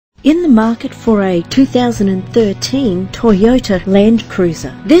In the market for a 2013 Toyota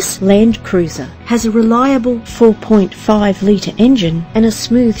Landcruiser. This Landcruiser has a reliable 4.5 litre engine and a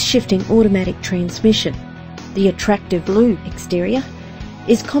smooth shifting automatic transmission. The attractive blue exterior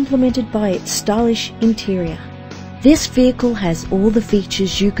is complemented by its stylish interior. This vehicle has all the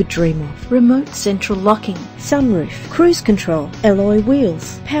features you could dream of: remote central locking, sunroof, cruise control, alloy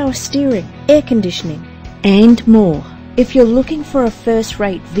wheels, power steering, air conditioning, and more. If you're looking for a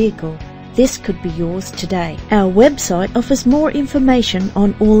first-rate vehicle, this could be yours today. Our website offers more information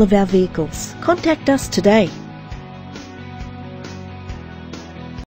on all of our vehicles. Contact us today.